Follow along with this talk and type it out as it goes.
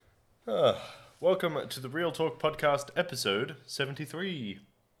Welcome to the Real Talk Podcast, episode 73.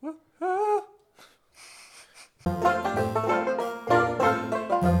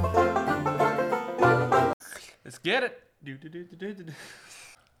 Let's get it.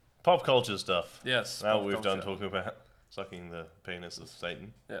 Pop culture stuff. Yes. Now pop we've done culture. talking about sucking the penis of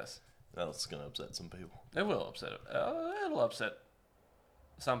Satan. Yes. That's going to upset some people. It will upset it. It'll upset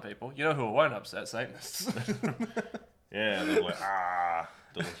some people. You know who it won't upset? Satanists. Yeah, they're like,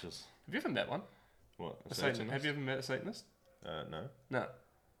 delicious. Have you ever met one? What? A Satanist? Have you ever met a Satanist? No. No.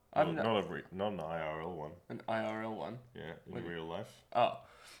 Not an IRL one. An IRL one. Yeah, in real life. Oh.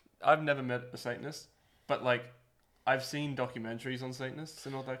 I've never met a Satanist, but like, I've seen documentaries on Satanists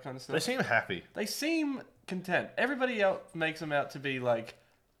and all that kind of stuff. They seem happy. They seem content. Everybody else makes them out to be like,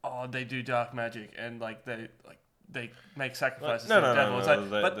 oh, they do dark magic and like they make sacrifices to the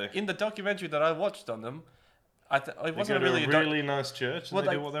devil. In the documentary that I watched on them, it wasn't really a really nice church and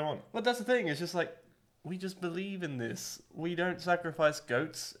they do what they want. Well, that's the thing. It's just like, we just believe in this. We don't sacrifice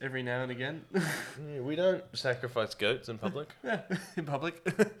goats every now and again. Yeah, we don't sacrifice goats in public. Yeah, in public.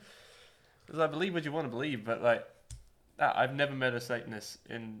 Because I believe what you want to believe, but like, I've never met a Satanist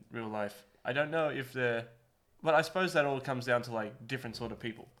in real life. I don't know if they're... But I suppose that all comes down to like different sort of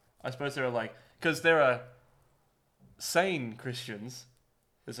people. I suppose there are like... Because there are sane Christians.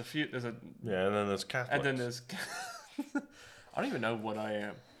 There's a... Yeah, and then there's Catholics. And then there's... I don't even know what I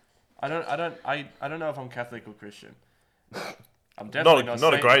am. I don't know if I'm Catholic or Christian. I'm definitely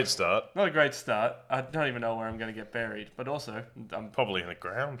not a great start. Not a great start. I don't even know where I'm going to get buried. But also, I'm Probably in the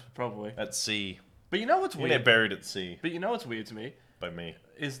ground. probably. At sea. But you know what's They're weird? buried at sea. But you know what's weird to me By me.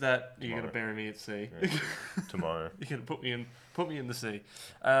 is that you're Tomorrow. going to bury me at sea. Yeah. Tomorrow. You're going to put me in the sea.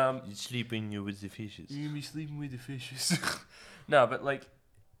 You're sleeping with the fishes. You're going to be sleeping with the fishes. No, but like,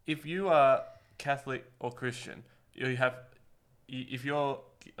 if you are Catholic or Christian, if you're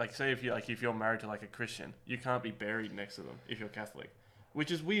like, say if you're married to like a Christian, you can't be buried next to them if you're Catholic,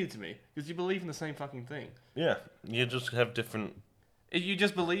 which is weird to me because you believe in the same fucking thing. Yeah, you just have different... You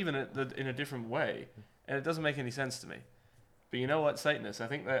just believe in it in a different way, and it doesn't make any sense to me. But you know what, Satanists? I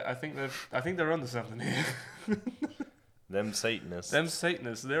think they're onto something here. Them Satanists. Them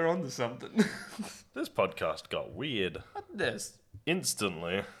Satanists, they're onto something. This podcast got weird. This.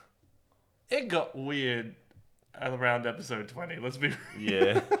 Instantly. It got weird around episode 20. Let's be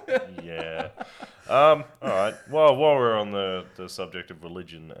Yeah. Yeah. Alright. Well, while we're on the subject of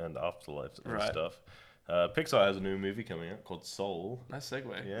religion and afterlife and Right. stuff, Pixar has a new movie coming out called Soul. Nice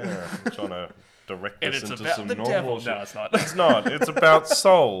segue. Yeah. I'm trying to direct And this it's into about some the normal devil. shit. No, it's not. It's not. It's about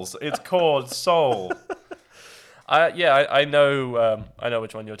souls. It's called Soul. I know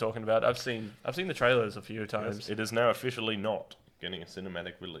which one you're talking about. I've seen the trailers a few times, Yes, it is now officially not getting a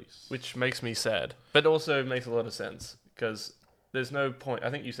cinematic release. which makes me sad, but also makes a lot of sense because there's no point. I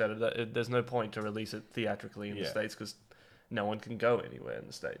think you said it. There's no point to release it theatrically in the Yeah. States because no one can go anywhere in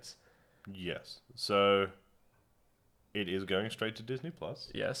the States. Yes. So it is going straight to Disney Plus.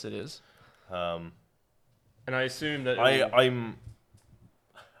 Yes, it is. Um, And I assume that I'm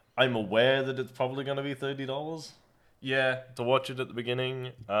aware that it's probably going to be $30 yeah, to watch it at the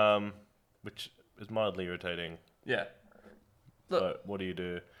beginning, which is mildly irritating. yeah. Look, But what do you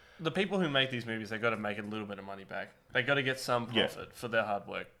do? the people who make these movies, they got to make a little bit of money back. They got to get some Yeah. profit for their hard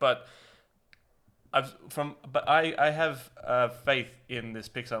work. But I have faith in this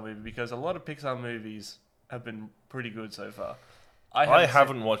Pixar movie because a lot of Pixar movies have been pretty good so far. I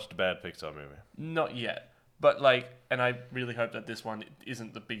haven't watched a bad Pixar movie. Not yet, but like, and I really hope that this one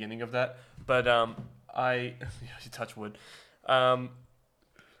isn't the beginning of that. But you touch wood.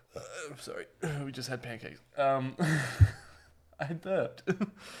 Sorry, we just had pancakes. I burped.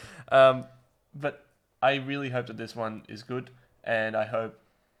 But I really hope that this one is good, and I hope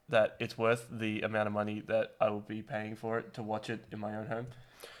that it's worth the amount of money that I will be paying for it to watch it in my own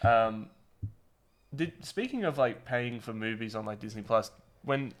home. Speaking of like paying for movies on like Disney Plus,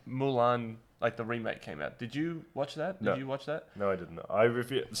 when Mulan like the remake came out, did you watch that? No. Did you watch that? No, I didn't. I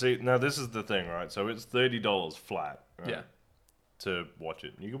refuse. See, now this is the thing, right? So it's $30 flat. Right? Yeah. To watch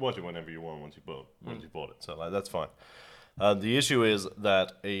it. You can watch it whenever you want once you bought it. So like that's fine. The issue is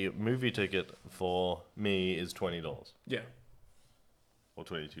that a movie ticket for me is $20 Yeah. or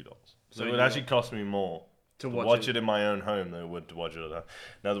 $22. So So it you actually costs me more To to watch watch it- it in my own home than it would to watch it at home.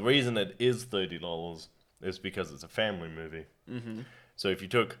 Now the reason it is $30 is because it's a family movie. Mm-hmm. So if you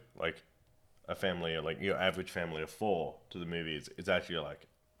took like a family, like your average family of 4 to the movies, it's actually like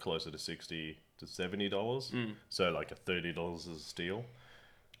closer to $60 to $70. So like a $30 is a steal.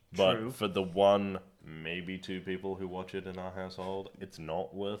 But True. for the one, maybe 2 people who watch it in our household, it's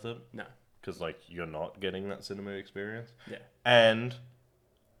not worth it. No. Because like you're not getting that cinema experience. Yeah. And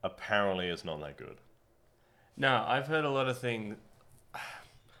apparently it's not that good. No, I've heard a lot of things.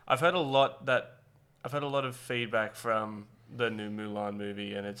 I've heard a lot of feedback from the new Mulan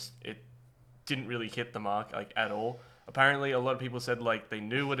movie, and it didn't really hit the mark like at all. Apparently, a lot of people said like they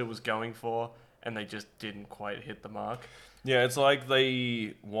knew what it was going for, and they just didn't quite hit the mark. Yeah, it's like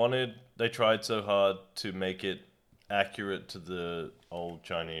they tried so hard to make it accurate to the old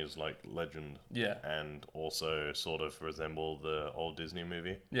Chinese like legend. Yeah. And also sort of resemble the old Disney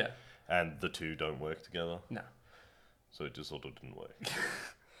movie. Yeah. And the two don't work together. No. So it just sort of didn't work.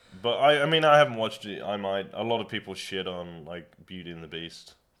 But I mean, I haven't watched it. I might. A lot of people shit on like Beauty and the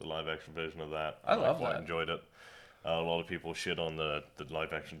Beast, the live action version of that. I love quite that. Enjoyed it. A lot of people shit on the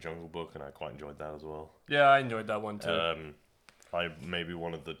live action Jungle Book, and I quite enjoyed that as well. Yeah, I enjoyed that one too. I may be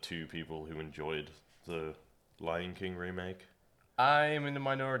one of the two people who enjoyed the Lion King remake. I am in the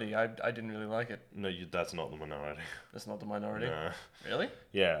minority. I didn't really like it. No, that's not the minority. That's not the minority. No. Really?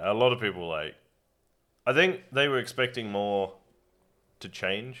 Yeah, a lot of people like. I think they were expecting more to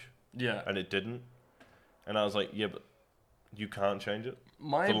change. Yeah. And it didn't. And I was like, yeah, but you can't change it.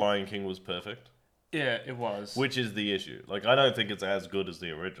 My The Lion King was perfect. Yeah, it was. Which is the issue. Like, I don't think it's as good as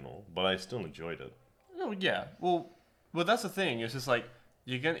the original, but I still enjoyed it. Oh yeah. Well, that's the thing. It's just like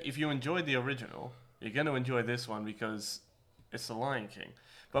if you enjoyed the original, you're gonna enjoy this one because it's the Lion King.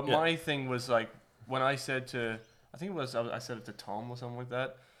 But Yeah. my thing was like when I said I think it was I said it to Tom or something like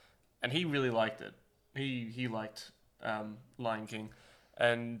that, and he really liked it. He liked Lion King,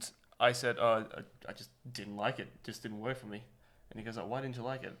 and I said, oh, I just didn't like it. It just didn't work for me. And he goes, like, why didn't you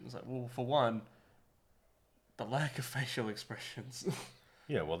like it? I was like, well, for one, the lack of facial expressions.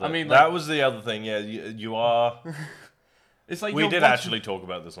 Yeah, well, I mean, that was the other thing. Yeah, you are. It's like we did actually talk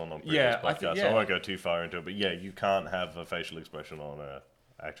about this on a previous podcast. So I won't go too far into it, but yeah, you can't have a facial expression on an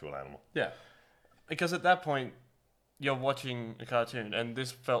actual animal. Yeah, because at that point, you're watching a cartoon, and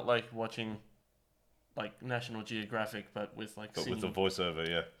this felt like watching like National Geographic, but with like But singing. with the voiceover,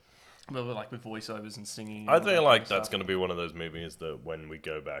 yeah. But like with voiceovers and singing. I and think all that like kind of that's stuff. going to be one of those movies that when we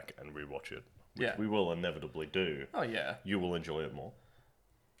go back and rewatch it, which Yeah. we will inevitably do, Oh yeah. you will enjoy it more.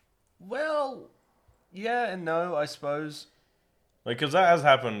 Well, yeah and no, I suppose. Like, because that has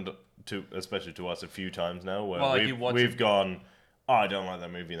happened especially to us a few times now, where Well, like we've gone, oh, I don't like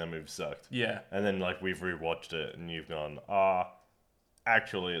that movie sucked. Yeah. And then like we've rewatched it, and you've gone,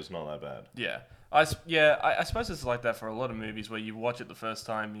 actually, it's not that bad. Yeah. I suppose it's like that for a lot of movies where you watch it the first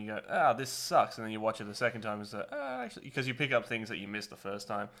time and you go, this sucks, and then you watch it the second time and say, actually, because you pick up things that you missed the first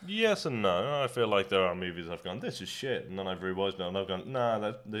time. Yes and no. I feel like there are movies I've gone, this is this, and then I've rewatched it and I've gone,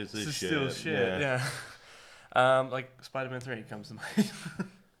 nah, this is shit. Still shit. Yeah. Like Spider-Man 3 comes to mind.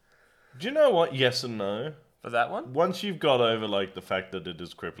 Do you know what? Yes and no. For that one? Once you've got over like the fact that it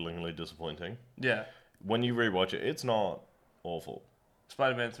is cripplingly disappointing, Yeah. when you rewatch it, it's not awful.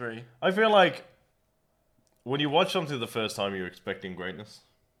 Spider-Man 3. I feel like when you watch something the first time, you're expecting greatness.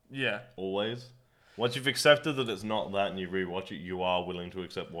 Yeah. Always. Once you've accepted that it's not that and you rewatch it, you are willing to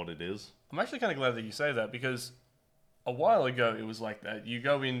accept what it is. I'm actually kind of glad that you say that because a while ago it was like that. You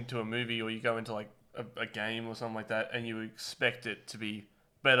go into a movie or you go into like a game or something like that and you expect it to be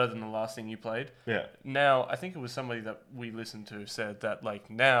better than the last thing you played. Yeah. Now, I think it was somebody that we listened to said that like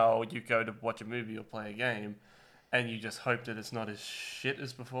now you go to watch a movie or play a game and you just hope that it's not as shit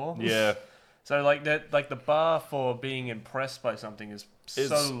as before. Yeah. So like that, like the bar for being impressed by something is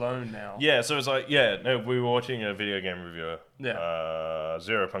so low now. Yeah, so it's like, we were watching a video game reviewer. Yeah.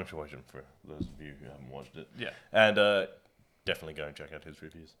 Zero Punctuation for those of you who haven't watched it. Yeah. And definitely go and check out his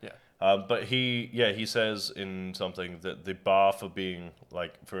reviews. Yeah. But he says in something that the bar for being,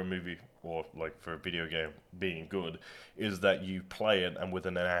 like, for a movie or, like, for a video game being good is that you play it and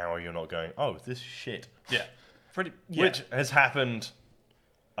within an hour you're not going, oh, this is shit. Yeah. Yeah. Which has happened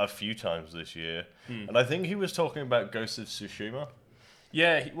a few times this year. And I think he was talking about Ghost of Tsushima.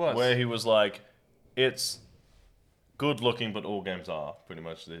 Yeah, he was. Where he was like, it's good looking, but all games are, pretty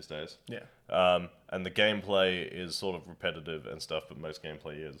much these days. Yeah. And the gameplay is sort of repetitive and stuff, but most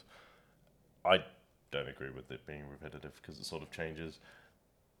gameplay is. I don't agree with it being repetitive, because it sort of changes.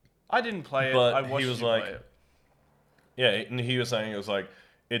 I didn't play it. But I watched he was you like, play it. Yeah, and he was saying it was like,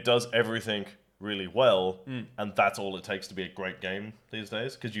 it does everything really well, and that's all it takes to be a great game these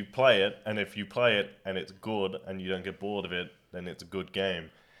days. Because you play it, and if you play it and it's good and you don't get bored of it, then it's a good game.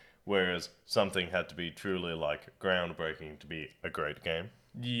 Whereas something had to be truly like groundbreaking to be a great game.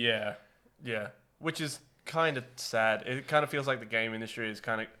 Yeah. Yeah. Which is kind of sad. It kind of feels like the game industry is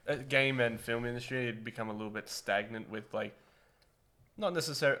game and film industry had become a little bit stagnant with like, not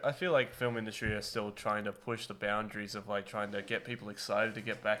necessarily. I feel like film industry are still trying to push the boundaries of like trying to get people excited to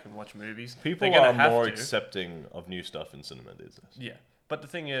get back and watch movies. People They're gonna are have more to. accepting of new stuff in cinema these days. Yeah, But the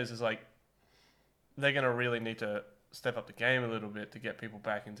thing is like they're gonna really need to step up the game a little bit to get people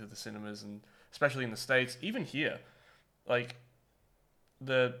back into the cinemas, and especially in the States, even here, like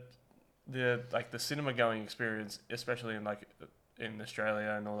the the cinema going experience, especially in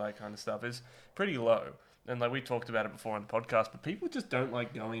Australia and all that kind of stuff, is pretty low. And like we talked about it before on the podcast, but people just don't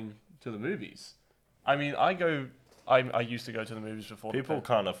like going to the movies. I mean, I used to go to the movies before. People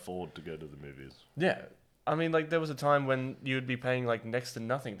can't afford to go to the movies. Yeah. I mean, like, there was a time when you would be paying, like, next to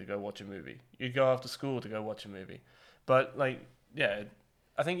nothing to go watch a movie. You'd go after school to go watch a movie. But, like, yeah,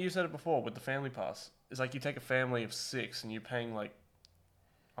 I think you said it before with the family pass. It's like you take a family of 6 and you're paying, like,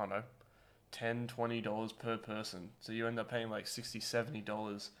 I don't know, $10, $20 per person. So you end up paying, like, $60,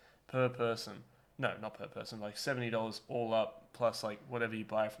 $70 per person. No, not per person, like $70 all up, plus, like, whatever you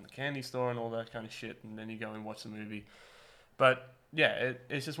buy from the candy store and all that kind of shit. And then you go and watch the movie. But, yeah,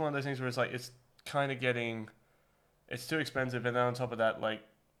 it's just one of those things where it's like, it's kind of it's too expensive, and then on top of that, like,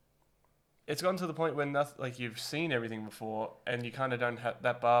 it's gotten to the point where like you've seen everything before, and you kind of don't have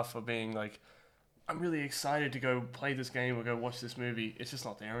that bar for being like, I'm really excited to go play this game or go watch this movie. It's just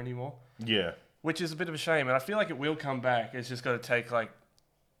not there anymore. Yeah, which is a bit of a shame, and I feel like it will come back. It's just got to take like,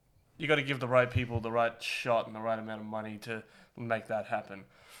 you got to give the right people the right shot and the right amount of money to make that happen.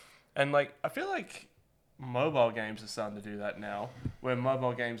 And like, I feel like mobile games are starting to do that now, where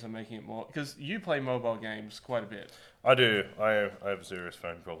mobile games are making it more, because you play mobile games quite a bit. I do. I have a serious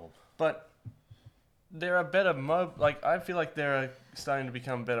phone problem. But there are better I feel like there are starting to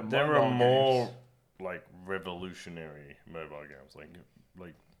become better mobile games. There are more like revolutionary mobile games,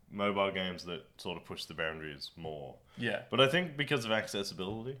 like mobile games that sort of push the boundaries more. Yeah. But I think because of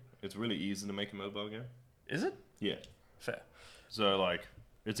accessibility, it's really easy to make a mobile game. Is it? Yeah. Fair. So like,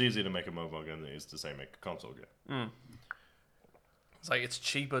 it's easier to make a mobile game than it is to, say, make a console game. It's like it's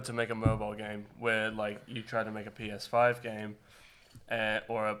cheaper to make a mobile game where like you try to make a PS5 game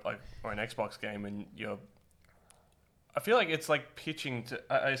or an Xbox game, and I feel like it's like pitching to.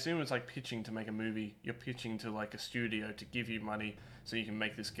 I assume it's like pitching to make a movie. You're pitching to like a studio to give you money so you can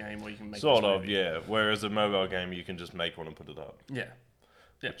make this game, or you can make sort this of movie. Yeah. Whereas a mobile game, you can just make one and put it up. Yeah.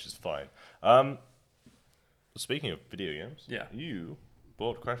 Which is fine. Speaking of video games, yeah, you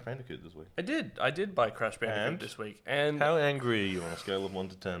bought Crash Bandicoot this week. I did buy Crash Bandicoot this week. And how angry are you on a scale of 1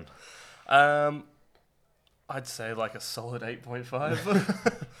 to 10? I'd say like a solid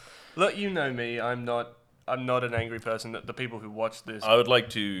 8.5. Look, you know me. I'm not an angry person. The people who watch this, I would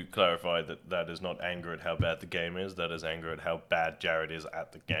like to clarify that is not anger at how bad the game is. That is anger at how bad Jared is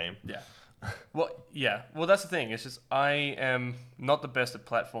at the game. Yeah. Well, yeah. Well, that's the thing. It's just I am not the best at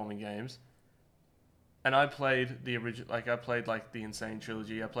platforming games. And I played the original, like I played like the Insane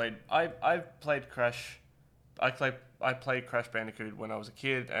Trilogy. I played Crash. I played Crash Bandicoot when I was a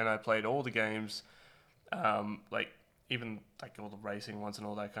kid, and I played all the games, like even like all the racing ones and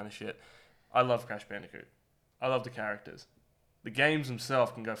all that kind of shit. I love Crash Bandicoot. I love the characters. The games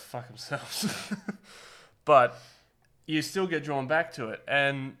themselves can go fuck themselves, but you still get drawn back to it.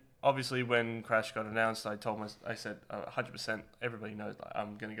 And obviously, when Crash got announced, I said 100%. Everybody knows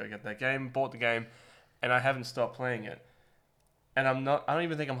I'm gonna go get that game. Bought the game. And I haven't stopped playing it. And I don't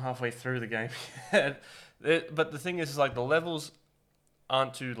even think I'm halfway through the game yet. But the thing is like the levels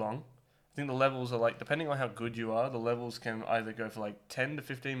aren't too long. I think the levels are like, depending on how good you are, the levels can either go for like 10 to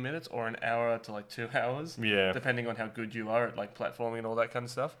 15 minutes or an hour to like 2 hours. Yeah. Depending on how good you are at like platforming and all that kind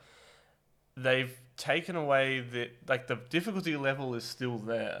of stuff. They've taken away the difficulty level is still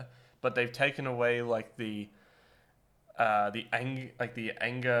there, but they've taken away like the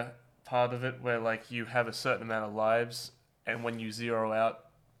anger part of it, where like you have a certain amount of lives, and when you zero out,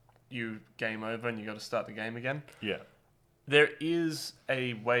 you game over and you got to start the game again. Yeah. There is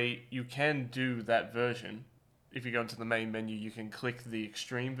a way you can do that version. If you go into the main menu, you can click the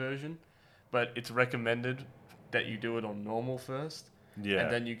extreme version, but it's recommended that you do it on normal first. Yeah.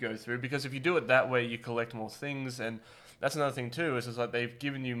 And then you go through, because if you do it that way, you collect more things, and that's another thing too. Is it's like they've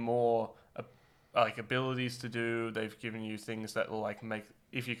given you more like abilities to do. They've given you things that will like make,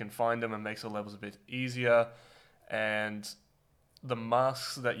 if you can find them, and makes the levels a bit easier, and the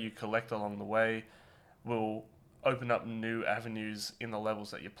masks that you collect along the way will open up new avenues in the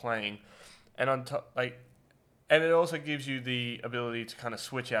levels that you're playing, and on top, and it also gives you the ability to kind of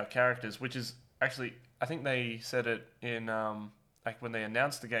switch out characters, which is actually, I think they said it in when they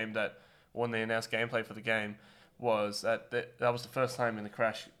announced the game, when they announced gameplay for the game, was that was the first time in the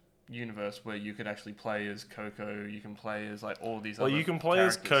Crash universe where you could actually play as Coco. You can play as like all these. Well, you can play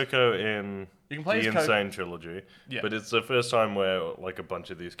characters. As Coco in the Insane Trilogy, yeah. But it's the first time where like a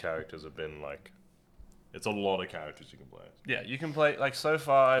bunch of these characters have been like, it's a lot of characters you can play as. Yeah, you can play like so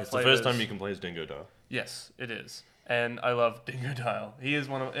far. It's the first time you can play as Dingo Dar. Yes, it is, and I love Dingo Dial. He is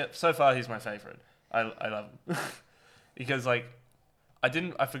so far he's my favorite. I love him because like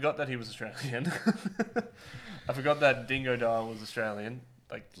I forgot that he was Australian. I forgot that Dingo Dial was Australian.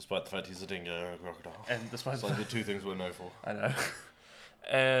 Like, despite the fact he's a dingo and a crocodile, and despite it's like the two things we're known for. I know,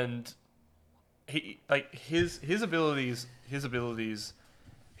 and he like his abilities.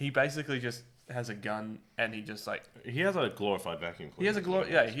 He basically just has a gun, and he just like He has a glorified vacuum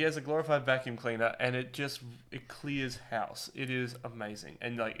cleaner. he has a glorified vacuum cleaner, and it clears house. It is amazing,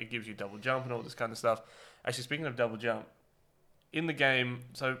 and like it gives you double jump and all this kind of stuff. Actually, speaking of double jump, in the game,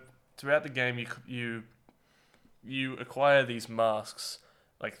 so throughout the game, you acquire these masks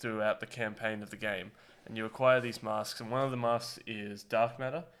like throughout the campaign of the game, and you acquire these masks, and one of the masks is dark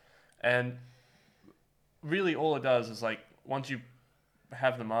matter, and really all it does is like once you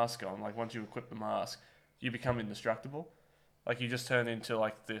have the mask on, like once you equip the mask, you become indestructible. Like you just turn into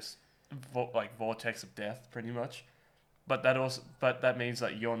like this vortex of death, pretty much. But that means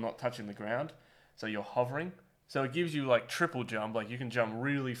that you're not touching the ground, so you're hovering. So it gives you like triple jump, like you can jump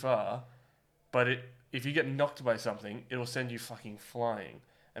really far, but if you get knocked by something, it will send you fucking flying.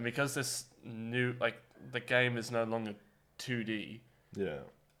 And because this new the game is no longer 2D,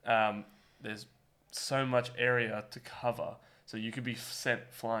 there's so much area to cover. So you could be sent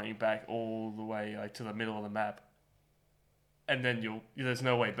flying back all the way like to the middle of the map, and then there's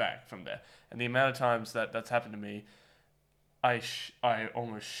no way back from there. And the amount of times that's happened to me, I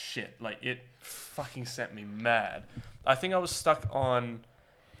almost shit. Like it fucking sent me mad. I think I was stuck on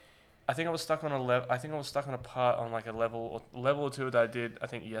a part on like a level or two that I did I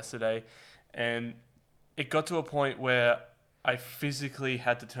think yesterday, and it got to a point where I physically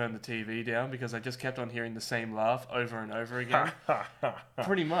had to turn the TV down because I just kept on hearing the same laugh over and over again.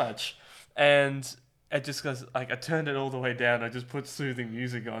 Pretty much. And it just goes, like, I turned it all the way down. I just put soothing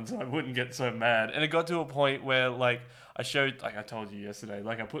music on so I wouldn't get so mad. And it got to a point where, like, I told you yesterday,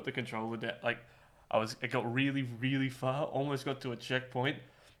 like, I put the controller down, like, it got really, really far, almost got to a checkpoint,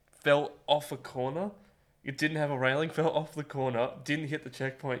 fell off a corner. It didn't have a railing, fell off the corner, didn't hit the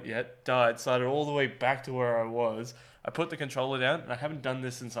checkpoint yet, died, started all the way back to where I was. I put the controller down, and I haven't done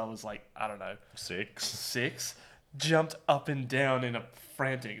this since I was like, I don't know, six. Jumped up and down in a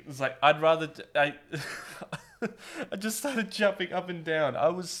frantic. It's like, I just started jumping up and down.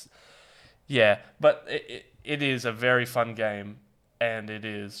 But it is a very fun game, and it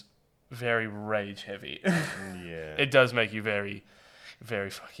is very rage heavy. Yeah. It does make you very, very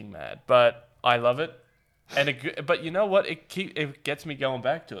fucking mad. But I love it. But you know what? It gets me going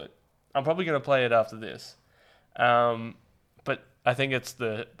back to it. I'm probably going to play it after this. But I think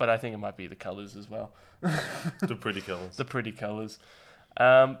it might be the colors as well. The pretty colors. The pretty colors.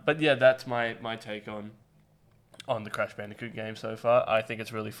 But yeah, that's my take on the Crash Bandicoot game so far. I think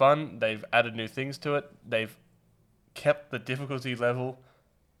it's really fun. They've added new things to it. They've kept the difficulty level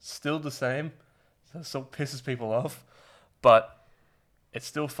still the same. So it still pisses people off. But it's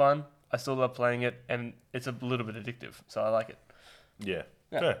still fun. I still love playing it, and it's a little bit addictive, so I like it. Yeah.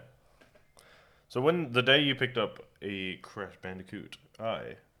 Fair. So the day you picked up a Crash Bandicoot,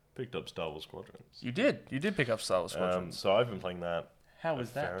 I picked up Star Wars Squadrons. You did pick up Star Wars Squadrons. So I've been playing that. How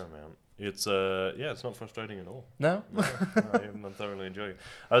is that? Fair amount. It's it's not frustrating at all. No? I'm thoroughly enjoying it.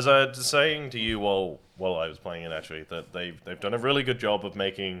 As I was saying to you while I was playing it, actually, that they've done a really good job of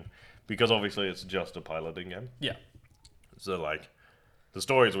making, because obviously it's just a piloting game. Yeah. So like, the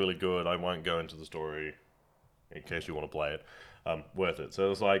story is really good. I won't go into the story in case you want to play it. Worth it.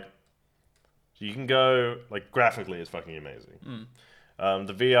 So it's like, you can go, like, graphically it's fucking amazing.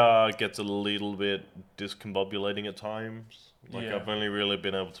 The VR gets a little bit discombobulating at times. Like, I've only really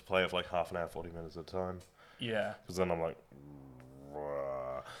been able to play it for like half an hour, 40 minutes at a time. Yeah. Because then I'm like,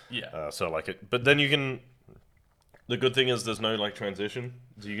 Wah. Yeah. But then you can, the good thing is there's no like transition.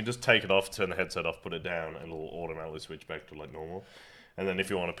 So you can just take it off, turn the headset off, put it down, and it'll automatically switch back to like normal. And then if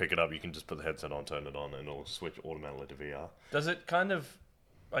you want to pick it up, you can just put the headset on, turn it on, and it'll switch automatically to VR. Does it kind of,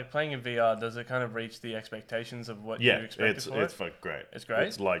 like playing in VR, does it kind of reach the expectations of what you expected for it? It's great. It's great?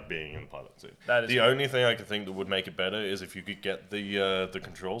 It's like being in the pilot seat. That is the only thing I could think that would make it better is if you could get the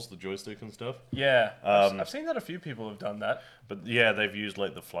controls, the joystick and stuff. Yeah. I've seen that a few people have done that. But yeah, they've used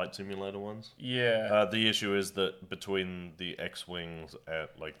like the flight simulator ones. Yeah. The issue is that between the X-Wings,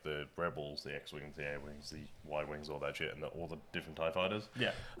 like the Rebels, the X-Wings, the A-Wings, the Y-Wings, all that shit, and all the different TIE fighters,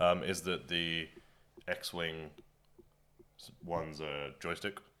 is that the X-Wing one's a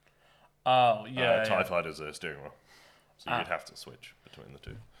joystick. Oh, yeah. TIE fighters are steering wheel. So you'd have to switch between the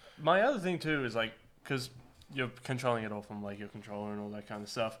two. My other thing too is like, because you're controlling it all from like your controller and all that kind of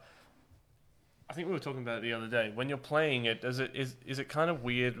stuff. I think we were talking about it the other day. When you're playing it, is it kind of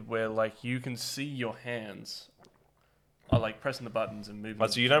weird where like you can see your hands, Oh, like pressing the buttons and moving.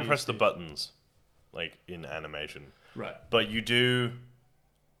 So you don't press the buttons, like in animation, Right. but you do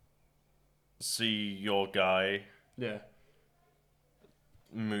see your guy Yeah.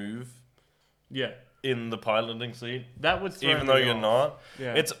 move Yeah. in the piloting seat. That would throw even me though you're off. not.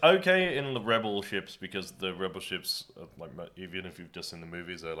 Yeah. It's okay in the rebel ships because the rebel ships, are, like even if you've just seen the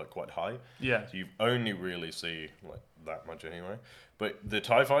movies, they're like quite high. Yeah. So you only really see like that much anyway. But the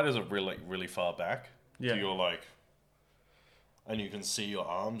TIE fighters are really far back. Yeah. So you're like, and you can see your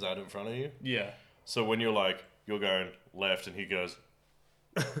arms out in front of you. Yeah. So when you're going left and he goes,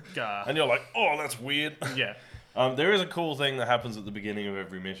 Gah. and you're like, oh, that's weird. Yeah. There is a cool thing that happens at the beginning of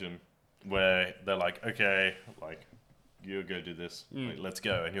every mission where they're like, okay, like, you go do this. Like, let's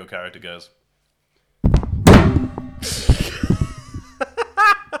go. And your character goes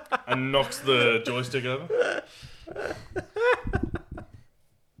and knocks the joystick over.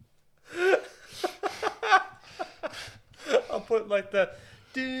 I'll put like the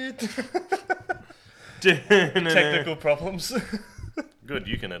technical problems. Good,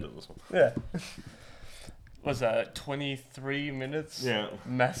 you can edit this one. Yeah. Was that 23 minutes? Yeah.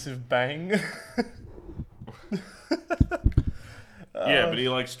 Massive bang. Yeah, but he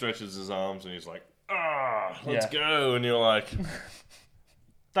like stretches his arms and he's like, let's go. And you're like,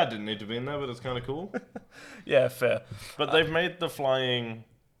 that didn't need to be in there, but it's kind of cool. Yeah, fair. But they've made the flying.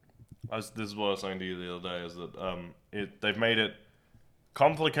 This is what I was saying to you the other day. Is that they've made it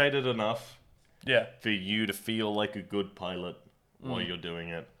complicated enough, Yeah. for you to feel like a good pilot while you're doing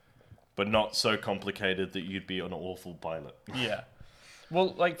it, but not so complicated that you'd be an awful pilot. Yeah.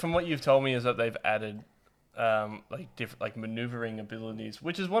 Well, like from what you've told me is that they've added like different like maneuvering abilities,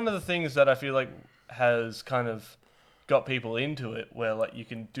 which is one of the things that I feel like has kind of got people into it, where like you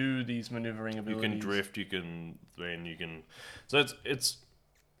can do these maneuvering abilities. You can drift. You can. So it's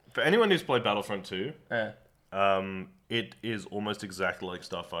for anyone who's played Battlefront 2. It is almost exactly like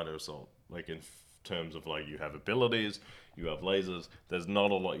Starfighter Assault. Like in terms of like you have abilities, you have lasers. There's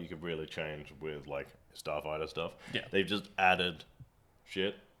not a lot you could really change with like Starfighter stuff. Yeah. They've just added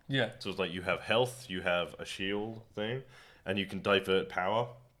shit. Yeah. So it's like you have health, you have a shield thing, and you can divert power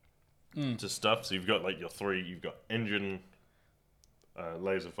to stuff. So you've got like your three. You've got engine,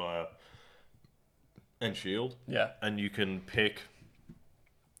 laser fire, and shield. Yeah. And you can pick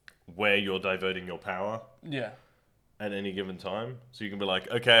where you're diverting your power Yeah. at any given time. So you can be like,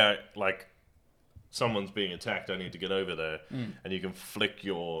 okay, like someone's being attacked, I need to get over there. And you can flick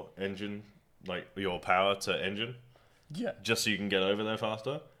your engine, like your power to engine, Yeah. just so you can get over there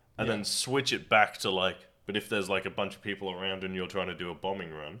faster. And then switch it back to like, but if there's like a bunch of people around and you're trying to do a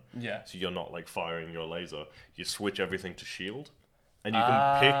bombing run, Yeah. so you're not like firing your laser, you switch everything to shield. And you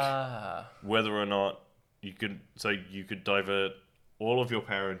can pick whether or not you could, so you could divert all of your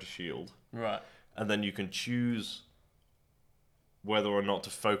power into shield. Right. And then you can choose whether or not to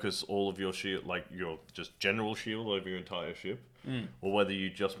focus all of your shield, like your just general shield over your entire ship, or whether you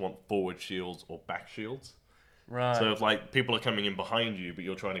just want forward shields or back shields. Right. So if like people are coming in behind you, but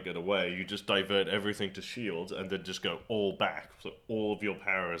you're trying to get away, you just divert everything to shields and then just go all back. So all of your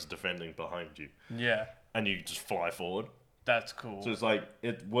power is defending behind you, Yeah. and you just fly forward. That's cool. So it's like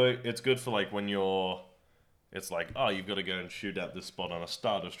it's good for like when you're. It's like, oh, you've got to go and shoot at this spot on a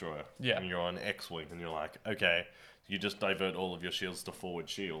Star Destroyer. Yeah. And you're on X-Wing, and you're like, okay, you just divert all of your shields to forward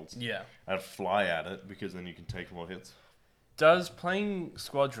shields. Yeah. And fly at it, because then you can take more hits. Does playing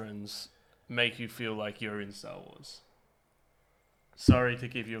Squadrons make you feel like you're in Star Wars? Sorry to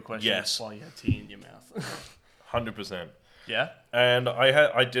give you a question Yes. while you have tea in your mouth. 100%. Yeah? And I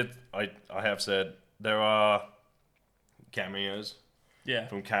have said there are cameos Yeah.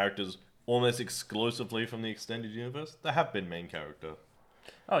 from characters almost exclusively from the extended universe. There have been main character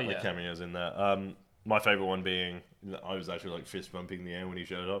Oh, yeah. like cameos in there. My favorite one being, I was actually like fist bumping the air when he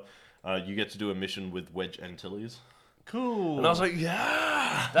showed up. You get to do a mission with Wedge Antilles. Cool. And I was like,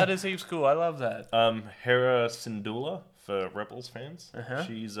 yeah! That is heaps cool. I love that. Hera Syndulla, for Rebels fans. Uh-huh.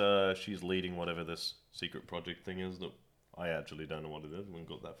 She's leading whatever this secret project thing is that I actually don't know what it is. We haven't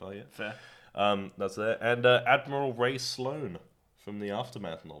got that far yet. Fair. That's there. And Admiral Ray Sloan from the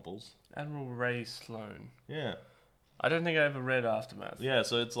Aftermath novels. Admiral Ray Sloan. Yeah. I don't think I ever read Aftermath. Yeah,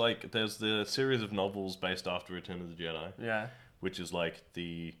 so it's like there's the series of novels based after Return of the Jedi, Yeah. which is like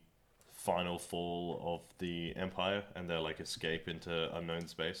the final fall of the Empire and their like escape into unknown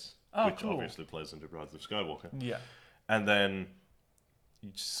space, Oh, which cool. obviously plays into Rise of Skywalker. Yeah. And then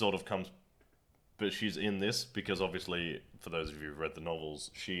it sort of comes, but she's in this because obviously, for those of you who've read the novels,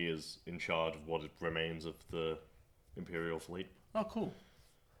 she is in charge of what remains of the Imperial fleet. Oh, cool.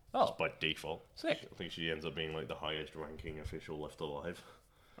 Just by default. Sick. I think she ends up being like the highest ranking official left alive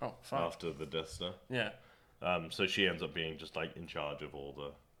Oh, fun. after the Death Star. Yeah. So she ends up being just like in charge of all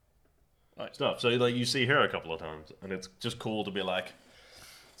the Right. stuff. So like you see her a couple of times, and it's just cool to be like.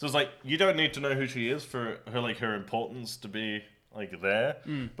 So it's like you don't need to know who she is for her importance to be like there,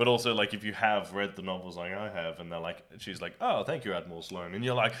 but also like if you have read the novels like I have, and they're like she's like, oh, thank you, Admiral Sloane, and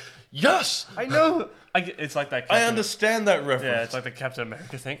you're like, yes, I know. It's like that. I understand that reference. Yeah, it's like the Captain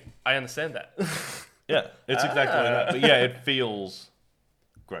America thing. I understand that. Yeah, it's exactly that. But yeah, it feels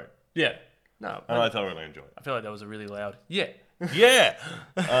great. Yeah. No. And I thoroughly enjoy it. I feel like that was a really loud. Yeah. Yeah.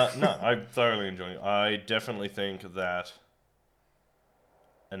 No, I thoroughly enjoy it. I definitely think that,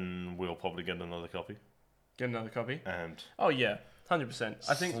 and we'll probably get another copy. Get another copy. And Oh yeah, 100%.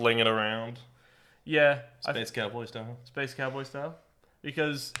 I think. sling it around. Yeah. Space Cowboy style. Space Cowboy style,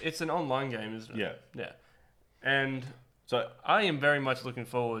 because it's an online game, isn't it? Yeah. Yeah. And So I am very much looking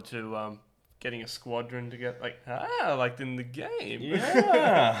forward to getting a squadron to get like in the game.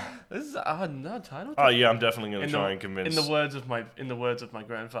 yeah. This is no title. Oh yeah, I'm definitely gonna try and In convince. the words of my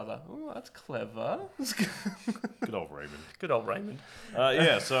grandfather. Oh, that's clever. Good old Raymond. Good old Raymond.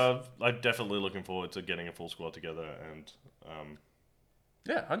 Yeah, so I'm definitely looking forward to getting a full squad together and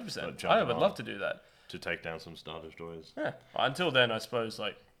Yeah, 100%. jumping I would on. love to do that. to take down some Star Destroyers. Yeah. Until then, I suppose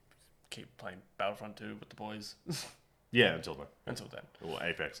keep playing Battlefront 2 with the boys. Yeah, until then. Until then. Or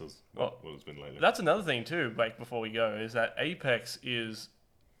Apex is Well, what it's been lately. That's another thing too. Before we go, is that Apex is.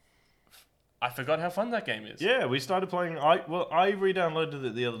 I forgot how fun that game is. Yeah, we started playing. I re-downloaded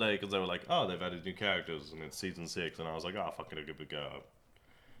it the other day because they were like, oh, they've added new characters and it's season 6, and I was like, oh, fuck it, I'll give it a go.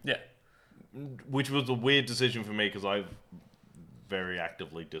 Yeah. Which was a weird decision for me because I very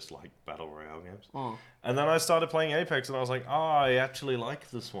actively dislike Battle Royale games. Oh. And then I started playing Apex and I was like, oh, I actually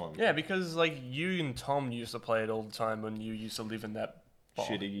like this one. Yeah, because you and Tom used to play it all the time when you used to live in that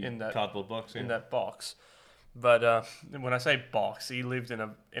Shitty cardboard box. Yeah. in that box. But when I say box, he lived in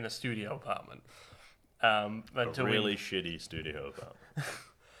a studio apartment. A really shitty studio apartment.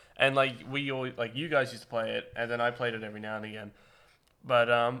 And you guys used to play it, and then I played it every now and again. But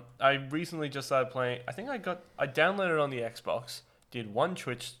I recently just started playing. I think I downloaded it on the Xbox. Did one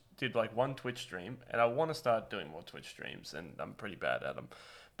Twitch stream, and I want to start doing more Twitch streams, and I'm pretty bad at them.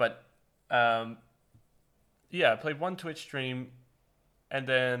 But yeah, I played one Twitch stream, and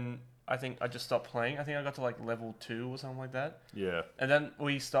then I think I just stopped playing. I think I got to level 2 or something like that. Yeah. And then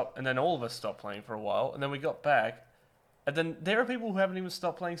we stopped, and then all of us stopped playing for a while, and then we got back, and then there are people who haven't even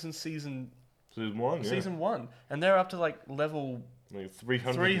stopped playing since season 1, yeah. Season 1, and they're up to level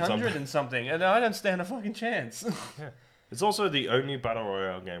 300 and something, and I don't stand a fucking chance. Yeah. It's also the only Battle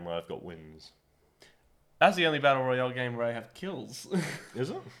Royale game where I've got wins. That's the only Battle Royale game where I have kills. Is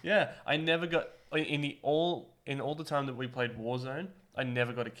it? Yeah, I never got in all the time that we played Warzone. I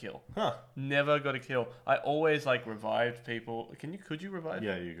never got a kill. Huh. Never got a kill. I always revived people. Could you revive?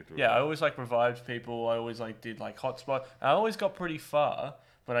 Yeah, you could revive. Yeah, I always revived people. I always did hotspot. I always got pretty far,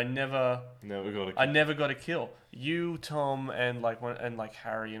 but I never got a kill. I never got a kill. You, Tom, and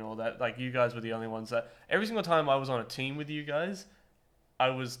Harry and all that. You guys were the only ones that every single time I was on a team with you guys, I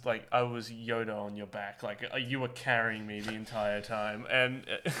was Yoda on your back. You were carrying me the entire time. And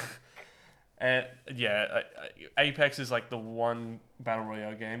and yeah, Apex is the one Battle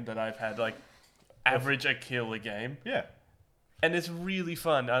Royale game that I've had average a kill a game. Yeah. And it's really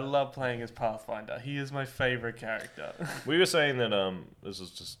fun. I love playing as Pathfinder. He is my favorite character. We were saying that this is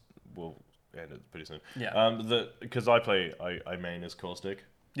just we'll end it pretty soon. Yeah. Because I main as Caustic.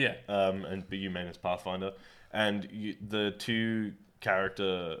 Yeah. But you main as Pathfinder, and the two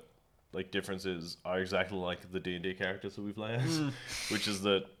character differences are exactly like the D&D characters that we play as, which is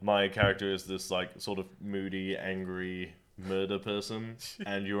that my character is this sort of moody, angry murder person,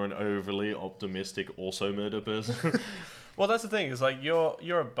 and you're an overly optimistic also murder person. Well, that's the thing. Is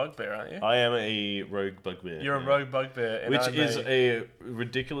you're a bugbear, aren't you? I am a rogue bugbear. You're a rogue bugbear, which is a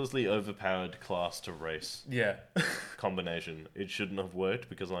ridiculously overpowered class to race. Yeah. Combination. It shouldn't have worked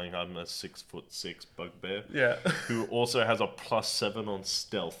because I'm a 6'6" bugbear. Yeah. Who also has a +7 on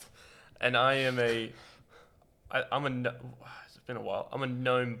stealth. And I am it's been a while. I'm a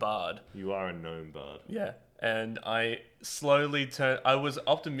gnome bard. You are a gnome bard. Yeah. And I slowly I was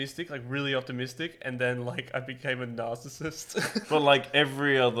optimistic, really optimistic, and then I became a narcissist. But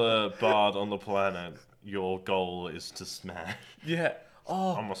every other bard on the planet, your goal is to smash. Yeah.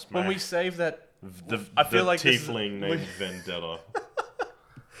 Oh, I'm a smash. when we save that, I feel like tiefling named Vendetta.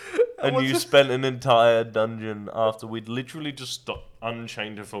 And you spent an entire dungeon after we'd literally just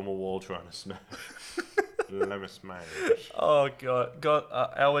unchained her from a wall trying to smash. Let me smash. Oh god,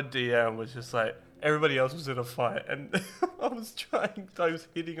 our DM was just everybody else was in a fight, and I was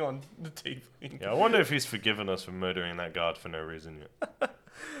hitting on the tiefling. Yeah, I wonder if he's forgiven us for murdering that guard for no reason yet.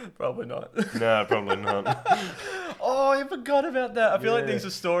 Probably not. No, probably not. Oh, I forgot about that. I feel like Yeah. these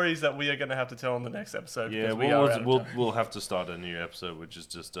are stories that we are going to have to tell in the next episode. Yeah, because we are out of time. we'll have to start a new episode, which is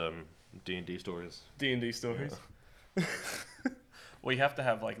just D&D stories. D&D stories. We have to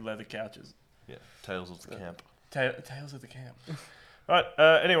have like leather couches. Yeah, Tales of the Camp. Tales of the Camp. All right.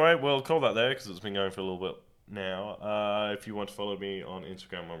 Anyway, we'll call that there because it's been going for a little bit now. If you want to follow me on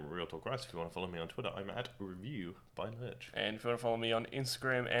Instagram, I'm Real Talk Rice. If you want to follow me on Twitter, I'm at Review by Lurch. And if you want to follow me on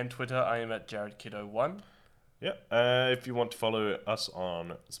Instagram and Twitter, I am at JaredKiddo1. Yeah. If you want to follow us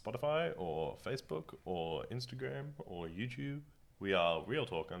on Spotify or Facebook or Instagram or YouTube, we are Real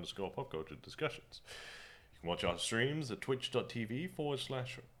Talk _ Pop Culture Discussions. You can watch our streams at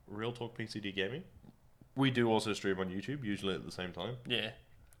twitch.tv/Real Talk PCD Gaming. We do also stream on YouTube, usually at the same time. Yeah.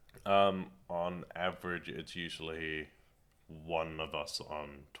 On average, it's usually one of us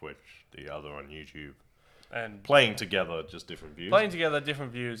on Twitch, the other on YouTube. And Playing together, just different views. playing together,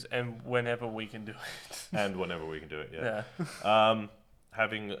 different views, and whenever we can do it. And whenever we can do it, yeah. Yeah.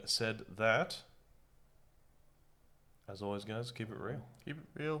 Having said that, as always, guys, keep it real. Keep it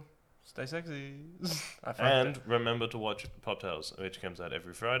real. Stay sexy. And remember to watch Pop Tales, which comes out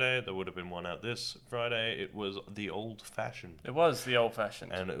every Friday. There would have been one out this Friday. It was the old-fashioned. It was the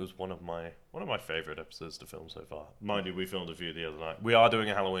old-fashioned. And it was one of my favorite episodes to film so far. Mind you, we filmed a few the other night. We are doing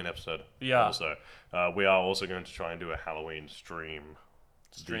a Halloween episode. Yeah. Also, we are also going to try and do a Halloween stream.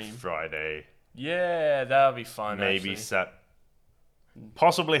 The Friday. Yeah, that would be fun. Maybe actually.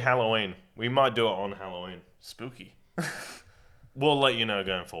 possibly Halloween. We might do it on Halloween. Spooky. We'll let you know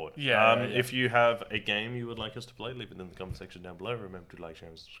going forward. Yeah, yeah. If you have a game you would like us to play, leave it in the comment section down below. Remember to like, share,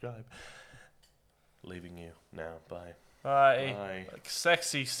 and subscribe. Leaving you now. Bye. Bye. Bye. Like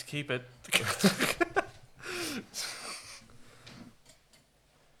sexy, keep it.